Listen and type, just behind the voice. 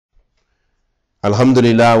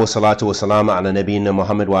Alhamdulillah wa salatu wa salam ala nabiyyina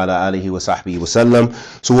Muhammad wa ala alihi wa sahbihi wa sallam.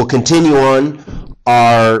 So we'll continue on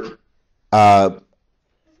our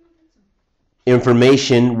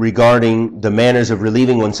information regarding the manners of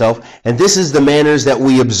relieving oneself. And this is the manners that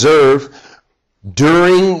we observe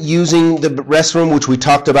during using the restroom, which we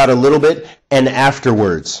talked about a little bit, and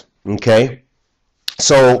afterwards. Okay?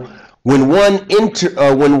 So when one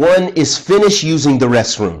is finished using the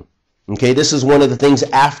restroom, okay, this is one of the things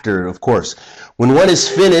after, of course. When one is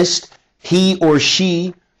finished, he or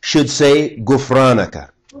she should say Gufranaka.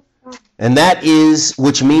 And that is,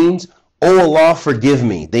 which means, Oh Allah, forgive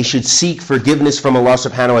me. They should seek forgiveness from Allah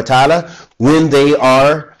subhanahu wa ta'ala when they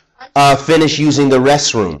are finished using the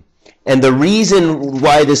restroom. And the reason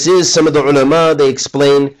why this is, some of the ulama, they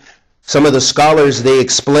explain, some of the scholars, they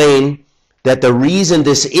explain that the reason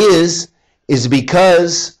this is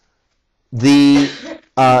because when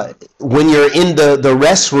you're in the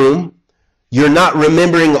restroom, you're not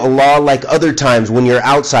remembering Allah like other times when you're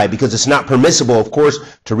outside, because it's not permissible, of course,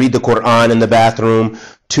 to read the Quran in the bathroom,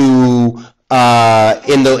 to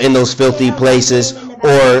in those filthy places,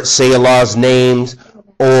 or say Allah's names,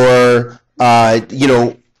 or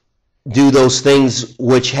do those things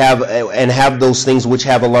which have those things which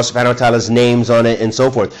have Allah subhanahu wa ta'ala's names on it, and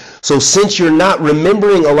so forth. So since you're not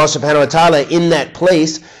remembering Allah subhanahu wa ta'ala in that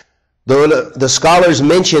place, the scholars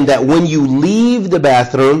mention that when you leave the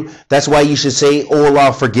bathroom, that's why you should say, Oh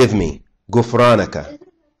Allah, forgive me, Gufranaka.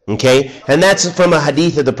 Okay? And that's from a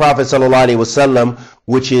hadith of the Prophet sallallahu alaihi wasallam,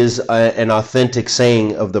 which is an authentic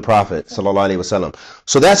saying of the Prophet sallallahu alaihi wasallam.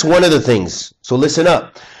 So that's one of the things. So listen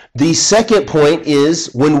up. The second point is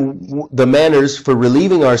when the manners for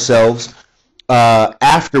relieving ourselves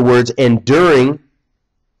afterwards and during,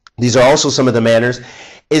 these are also some of the manners,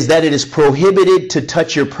 is that it is prohibited to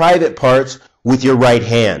touch your private parts with your right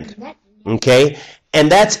hand. Okay? And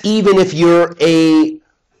that's even if you're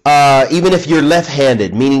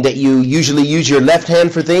left-handed, meaning that you usually use your left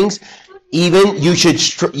hand for things. Even you should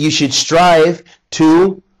strive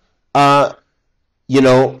to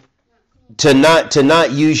to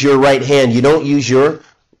not use your right hand. You don't use your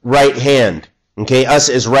right hand. Okay, us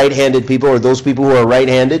as right-handed people, or those people who are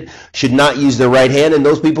right-handed, should not use their right hand, and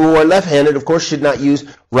those people who are left-handed, of course, should not use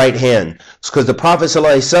right hand. Because the Prophet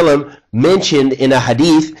ﷺ mentioned in a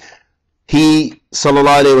hadith, he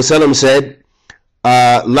ﷺ said,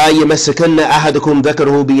 لا يمسكن أحدكم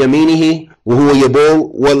ذكره بيمينه وهو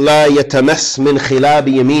يبول ولا يتمس من خلاب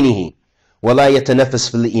يمينه ولا يتنفس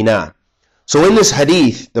في الإناء. So in this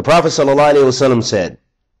hadith, the Prophet ﷺ said,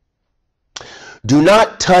 do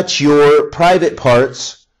not touch your private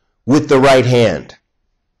parts with the right hand.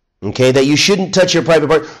 Okay, that you shouldn't touch your private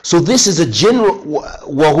part. So this is a general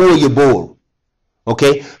وَهُوَ يَبُولُ.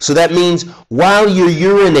 Okay, so that means while you're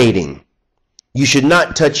urinating, you should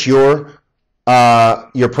not touch your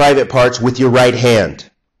private parts with your right hand.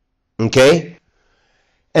 Okay?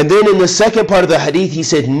 And then in the second part of the hadith, he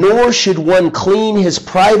said, nor should one clean his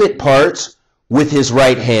private parts with his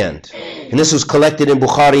right hand. And this was collected in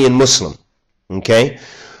Bukhari and Muslim. Okay?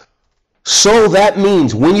 So that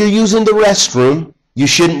means when you're using the restroom, you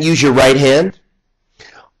shouldn't use your right hand.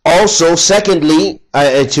 Also, secondly,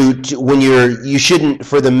 you shouldn't,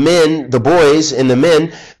 for the men, the boys and the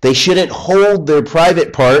men, they shouldn't hold their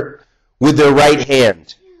private part with their right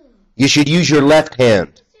hand. You should use your left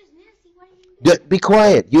hand. Be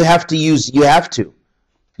quiet. You have to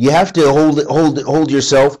hold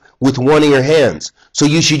yourself with one of your hands. So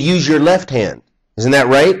you should use your left hand. Isn't that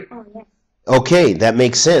right? Oh, yes. Okay, that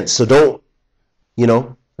makes sense. So don't,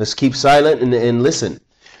 let's keep silent and listen.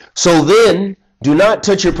 So then, do not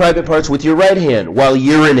touch your private parts with your right hand while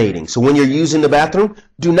urinating. So when you're using the bathroom,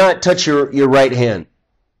 do not touch your right hand.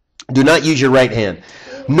 Do not use your right hand.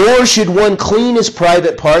 Nor should one clean his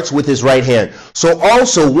private parts with his right hand. So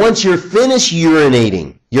also, once you're finished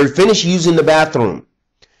urinating, you're finished using the bathroom,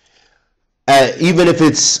 even if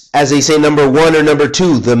it's, as they say, number 1 or number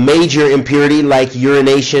 2, the major impurity like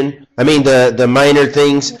urination, the minor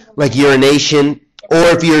things like urination, or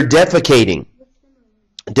if you're defecating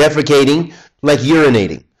like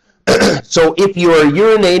urinating. So if you are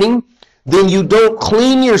urinating, then you don't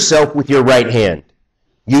clean yourself with your right hand.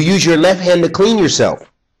 You use your left hand to clean yourself.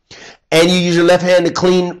 And you use your left hand to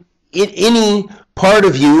clean any part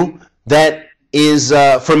of you that is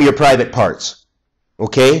from your private parts.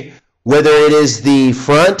 Okay? Whether it is the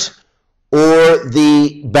front or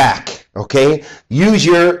the back. Okay? Use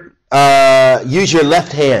your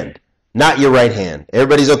left hand, not your right hand.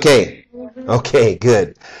 Everybody's okay? Okay,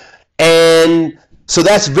 good. And so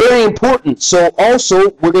that's very important. So also,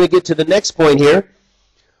 we're going to get to the next point here.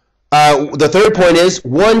 The third point is,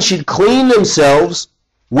 one should clean themselves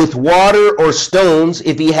with water or stones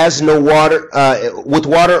if he has no water, with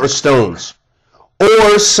water or stones,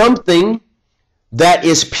 or something that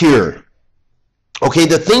is pure. Okay,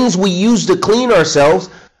 the things we use to clean ourselves,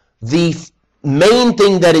 the main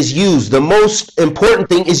thing that is used, the most important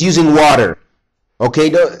thing is using water.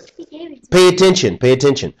 Okay, pay attention, pay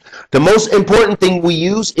attention. The most important thing we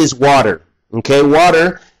use is water. Okay,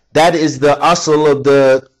 water, that is the asl of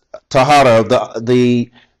the tahara,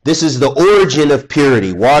 this is the origin of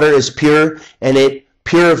purity. Water is pure and it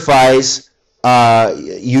purifies,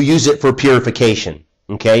 you use it for purification.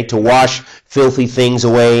 Okay, to wash filthy things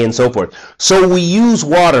away and so forth. So we use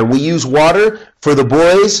water. We use water for the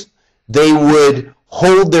boys. They would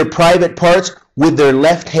hold their private parts with their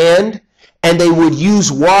left hand, and they would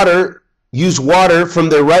use water from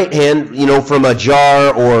their right hand, you know, from a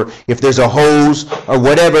jar or if there's a hose or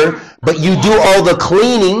whatever. But you do all the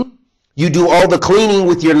cleaning. You do all the cleaning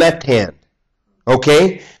with your left hand.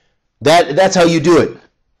 Okay, that's how you do it.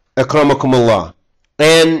 Akramakumullah.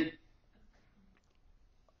 And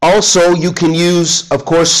also, you can use, of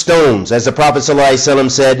course, stones. As the Prophet ﷺ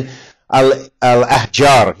said,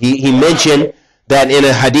 al-ahjar. He mentioned that in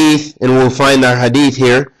a hadith, and we'll find our hadith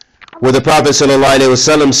here, where the Prophet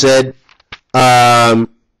ﷺ said,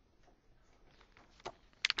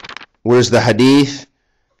 where's the hadith?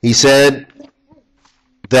 He said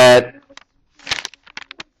that,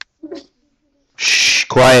 shh,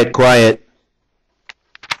 quiet, quiet,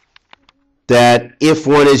 that if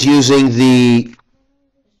one is using the,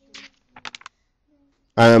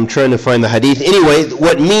 I'm trying to find the hadith. Anyway,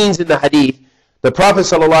 what means in the hadith, the Prophet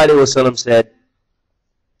ﷺ said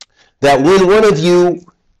that when one of you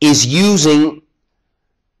is using,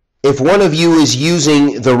 if one of you is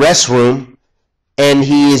using the restroom and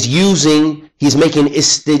he's making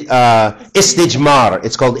istijmar,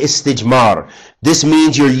 it's called istijmar. This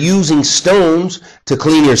means you're using stones to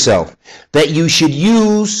clean yourself. That you should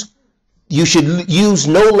use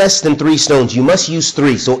no less than 3 stones. You must use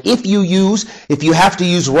 3. So if you have to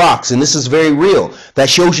use rocks, and this is very real, that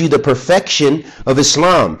shows you the perfection of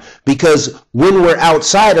Islam. Because when we're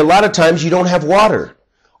outside, a lot of times you don't have water.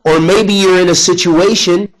 Or maybe you're in a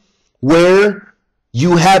situation where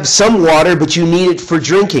you have some water, but you need it for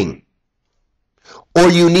drinking. Or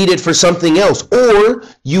you need it for something else. Or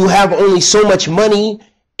you have only so much money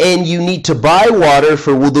and you need to buy water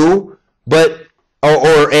for wudu, but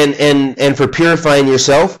and for purifying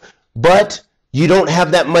yourself, but you don't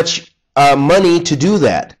have that much money to do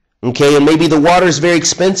that. Okay, and maybe the water is very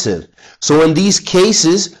expensive. So in these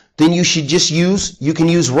cases, then you should just you can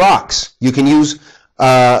use rocks. You can use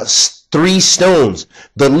 3 stones.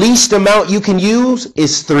 The least amount you can use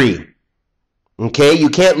is 3. Okay, you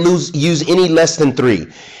can't use any less than 3.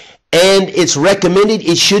 And it's recommended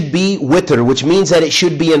it should be witr, which means that it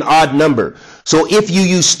should be an odd number. So if you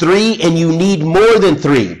use 3 and you need more than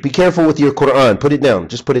 3, be careful with your Quran. Put it down.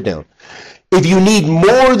 Just put it down. If you need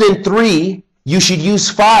more than 3, you should use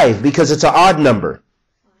 5 because it's an odd number.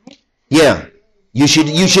 Yeah. You should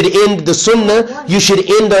end the sunnah. You should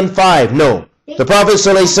end on 5. No. The Prophet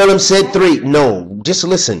ﷺ said 3. No. Just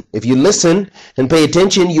listen. If you listen and pay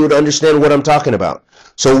attention, you would understand what I'm talking about.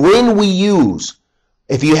 So when we use,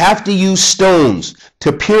 if you have to use stones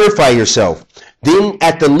to purify yourself, then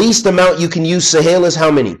at the least amount you can use sahel is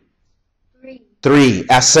how many? 3.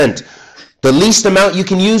 Ascent. The least amount you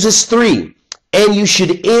can use is 3. And you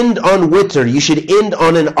should end on witr. You should end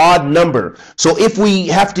on an odd number. So if we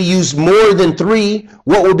have to use more than 3,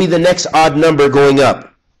 what will be the next odd number going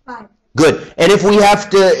up? 5. Good. And if we have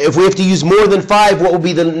to use more than 5, what will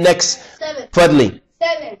be the next? 7. Fadli.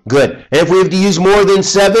 7. Good. And if we have to use more than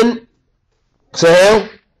 7, sahel?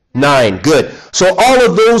 9. Good. So all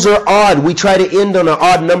of those are odd. We try to end on an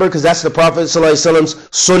odd number because that's the Prophet ﷺ's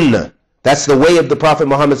sunnah. That's the way of the Prophet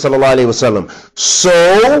Muhammad ﷺ.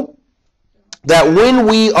 So that when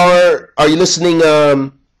we are you listening,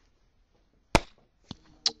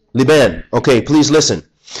 Liban? Okay, please listen.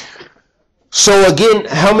 So again,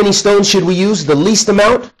 how many stones should we use? The least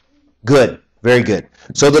amount? Good. Very good.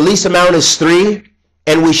 So the least amount is 3,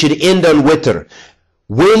 and we should end on witr.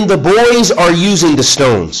 When the boys are using the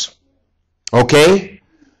stones, okay,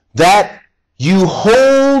 that you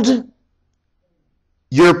hold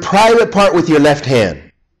your private part with your left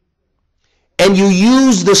hand, and you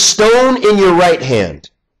use the stone in your right hand.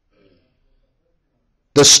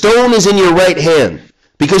 The stone is in your right hand,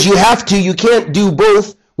 because you can't do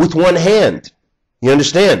both with one hand. You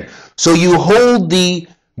understand? So you hold the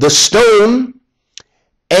stone,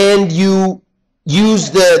 and you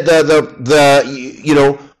use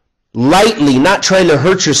the lightly, not trying to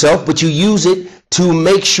hurt yourself, but you use it to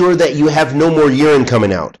make sure that you have no more urine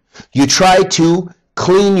coming out. You try to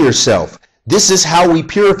clean yourself. This is how we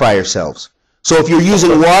purify ourselves. So if you're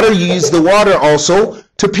using water, you use the water also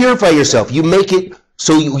to purify yourself. You make it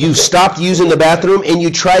so you stop using the bathroom and you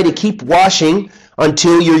try to keep washing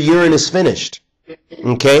until your urine is finished.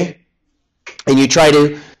 Okay? And you try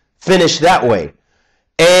to finish that way.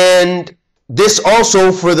 And this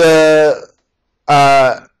also for the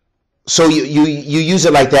so you use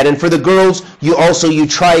it like that. And for the girls, you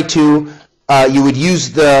try to you would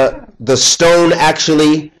use the stone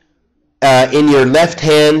actually in your left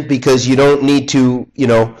hand, because you don't need to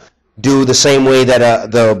do the same way that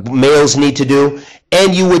the males need to do.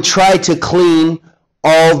 And you would try to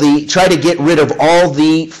try to get rid of all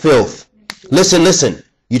the filth. Listen.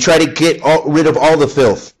 You try to get rid of all the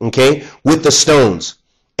filth, okay, with the stones.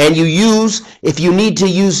 And you use, if you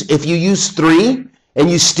use 3 and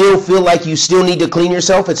you still feel like you still need to clean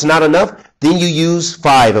yourself, it's not enough, then you use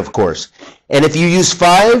 5, of course. And if you use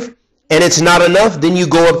 5 and it's not enough, then you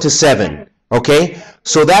go up to 7, okay?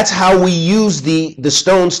 So that's how we use the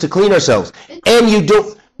stones to clean ourselves. And you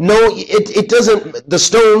don't, no, it doesn't, the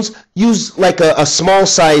stones use like a small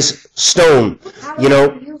size stone,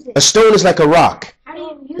 A stone is like a rock.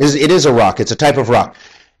 It is a rock. It's a type of rock.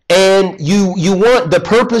 And you want, the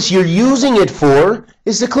purpose you're using it for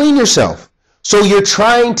is to clean yourself. So you're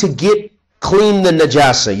trying to clean the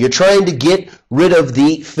najasa. You're trying to get rid of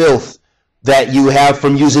the filth that you have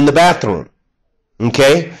from using the bathroom.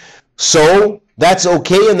 Okay? So that's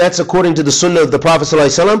okay, and that's according to the sunnah of the Prophet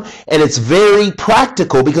ﷺ, and it's very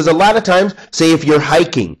practical, because a lot of times, say if you're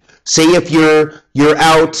hiking, say if you're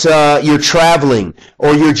out, you're traveling,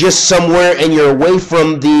 or you're just somewhere and you're away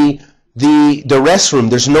from the restroom,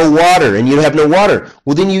 there's no water, and you have no water,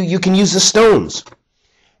 well then you can use the stones.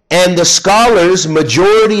 And the scholars,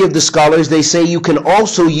 majority of the scholars, they say you can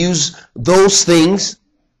also use those things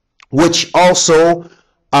which also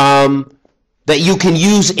that you can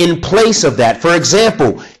use in place of that. For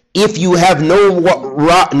example, if you have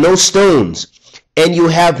no stones and you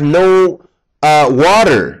have no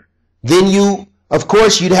water, then of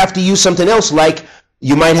course you'd have to use something else, like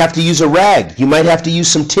you might have to use a rag, you might have to use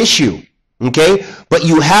some tissue, okay? But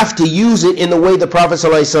you have to use it in the way the Prophet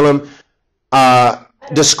ﷺ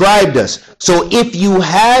described us. So if you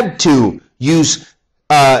had to use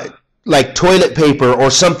like toilet paper or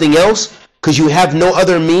something else, because you have no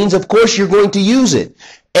other means, of course you're going to use it.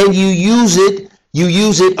 And you use it,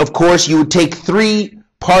 of course, you would take 3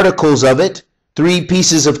 particles of it, 3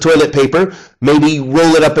 pieces of toilet paper, maybe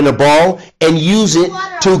roll it up in a ball, and use it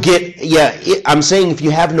to get, I'm saying if you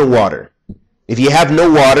have no water. If you have no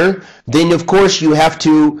water, then of course you have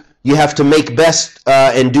to make best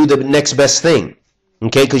and do the next best thing.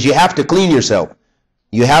 Okay, because you have to clean yourself.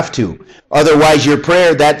 You have to. Otherwise, your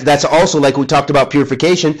prayer, that's also like we talked about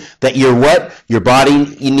purification, that your body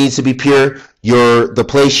needs to be pure, the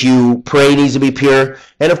place you pray needs to be pure,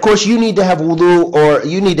 and of course you need to have wudu, or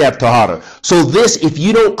you need to have tahara. So this, if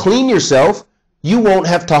you don't clean yourself, you won't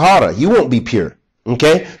have tahara. You won't be pure.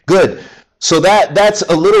 Okay? Good. So that's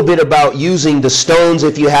a little bit about using the stones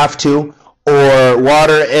if you have to, or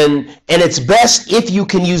water, and it's best if you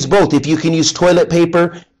can use both. If you can use toilet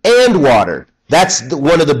paper and water, that's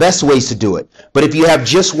one of the best ways to do it. But if you have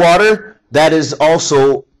just water, that is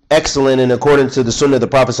also excellent in accordance to the sunnah of the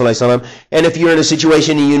Prophet ﷺ. And if you're in a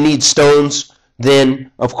situation and you need stones, then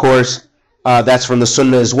of course that's from the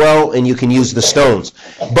sunnah as well, and you can use the stones.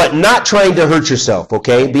 But not trying to hurt yourself,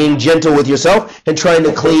 okay? Being gentle with yourself and trying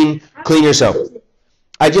to clean yourself.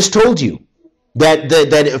 I just told you that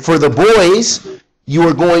for the boys, you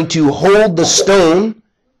are going to hold the stone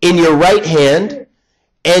in your right hand,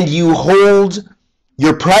 and you hold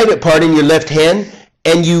your private part in your left hand,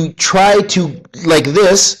 and you try to, like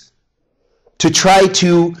this, to try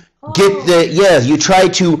to get you try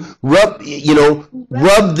to rub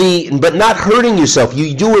but not hurting yourself.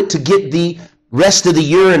 You do it to get the rest of the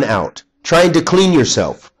urine out, trying to clean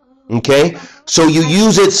yourself, okay? So you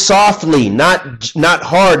use it softly, not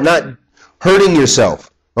hard, not hurting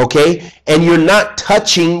yourself, okay? And you're not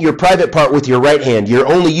touching your private part with your right hand. You're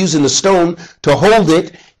only using the stone to hold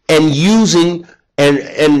it, and using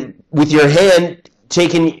and with your hand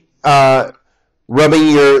taking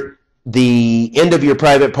rubbing the end of your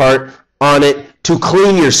private part on it to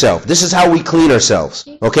clean yourself. This is how we clean ourselves,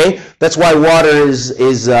 okay? That's why water is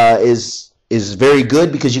very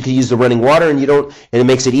good, because you can use the running water and it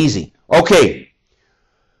makes it easy. Okay.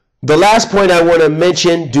 The last point I want to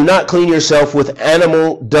mention, do not clean yourself with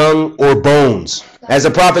animal dung or bones. As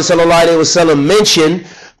the Prophet ﷺ mentioned,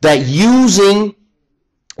 that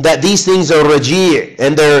these things are raji',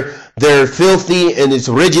 and they're filthy, and it's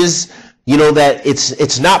ridges, that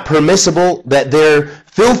it's not permissible that they're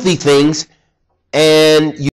filthy things and you